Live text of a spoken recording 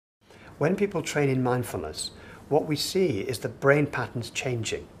When people train in mindfulness, what we see is the brain patterns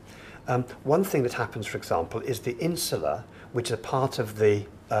changing. One thing that happens, for example, is the insula, which is a part of the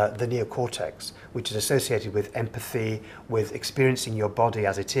neocortex, which is associated with empathy, with experiencing your body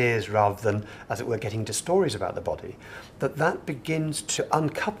as it is, rather than, as it were, getting into stories about the body, that begins to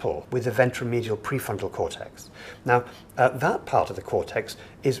uncouple with the ventromedial prefrontal cortex. Now, that part of the cortex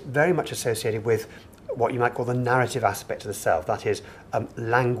is very much associated with what you might call the narrative aspect of the self. That is,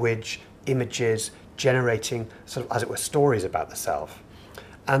 language, images, generating, sort of, as it were, stories about the self.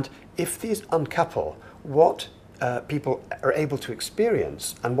 And if these uncouple, what people are able to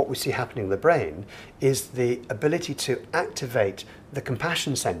experience and what we see happening in the brain is the ability to activate the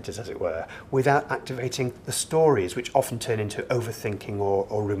compassion centers, as it were, without activating the stories, which often turn into overthinking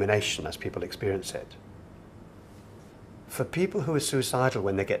or rumination as people experience it. For people who are suicidal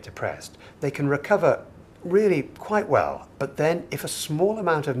when they get depressed, they can recover really quite well, but then if a small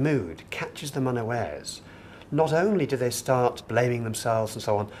amount of mood catches them unawares, not only do they start blaming themselves and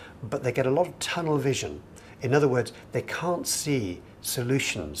so on, but they get a lot of tunnel vision. In other words, they can't see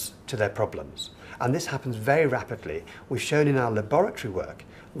solutions to their problems. And this happens very rapidly. We've shown in our laboratory work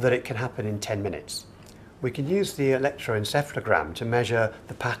that it can happen in 10 minutes. We can use the electroencephalogram to measure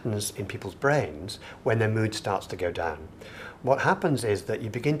the patterns in people's brains when their mood starts to go down. What happens is that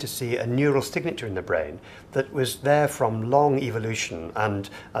you begin to see a neural signature in the brain that was there from long evolution and,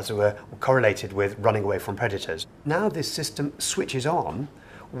 as it were, correlated with running away from predators. Now this system switches on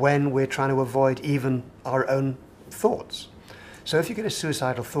when we're trying to avoid even our own thoughts. So if you get a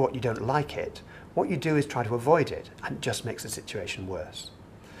suicidal thought, you don't like it, what you do is try to avoid it, and it just makes the situation worse.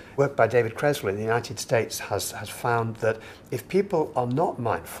 Work by David Creswell in the United States has found that if people are not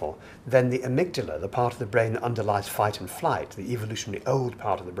mindful, then the amygdala, the part of the brain that underlies fight and flight, the evolutionary old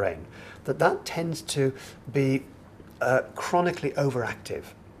part of the brain, that tends to be chronically overactive.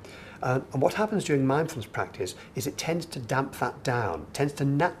 And what happens during mindfulness practice is it tends to damp that down, tends to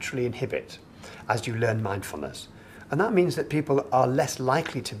naturally inhibit as you learn mindfulness. And that means that people are less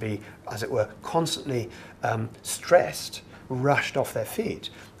likely to be, as it were, constantly stressed, rushed off their feet,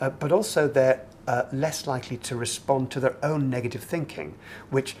 but also they're less likely to respond to their own negative thinking,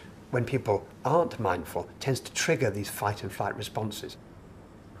 which, when people aren't mindful, tends to trigger these fight and flight responses.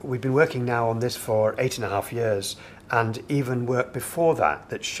 We've been working now on this for 8.5 years, and even work before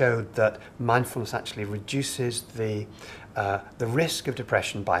that showed that mindfulness actually reduces the risk of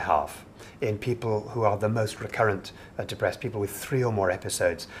depression by half in people who are the most recurrent depressed, people with 3 or more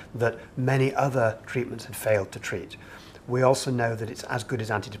episodes that many other treatments had failed to treat. We also know that it's as good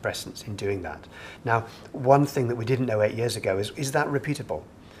as antidepressants in doing that. Now, one thing that we didn't know 8 years ago is that repeatable?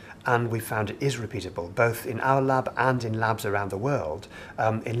 And we found it is repeatable, both in our lab and in labs around the world,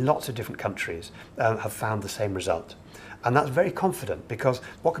 in lots of different countries, have found the same result. And that's very confident, because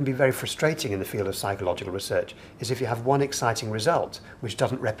what can be very frustrating in the field of psychological research is if you have one exciting result which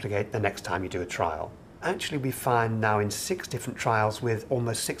doesn't replicate the next time you do a trial. Actually, we find now in 6 different trials with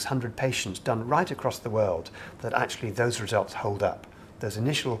almost 600 patients done right across the world that actually those results hold up. Those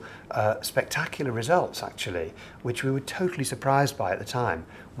initial spectacular results, actually, which we were totally surprised by at the time,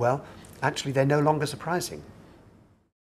 well, actually they're no longer surprising.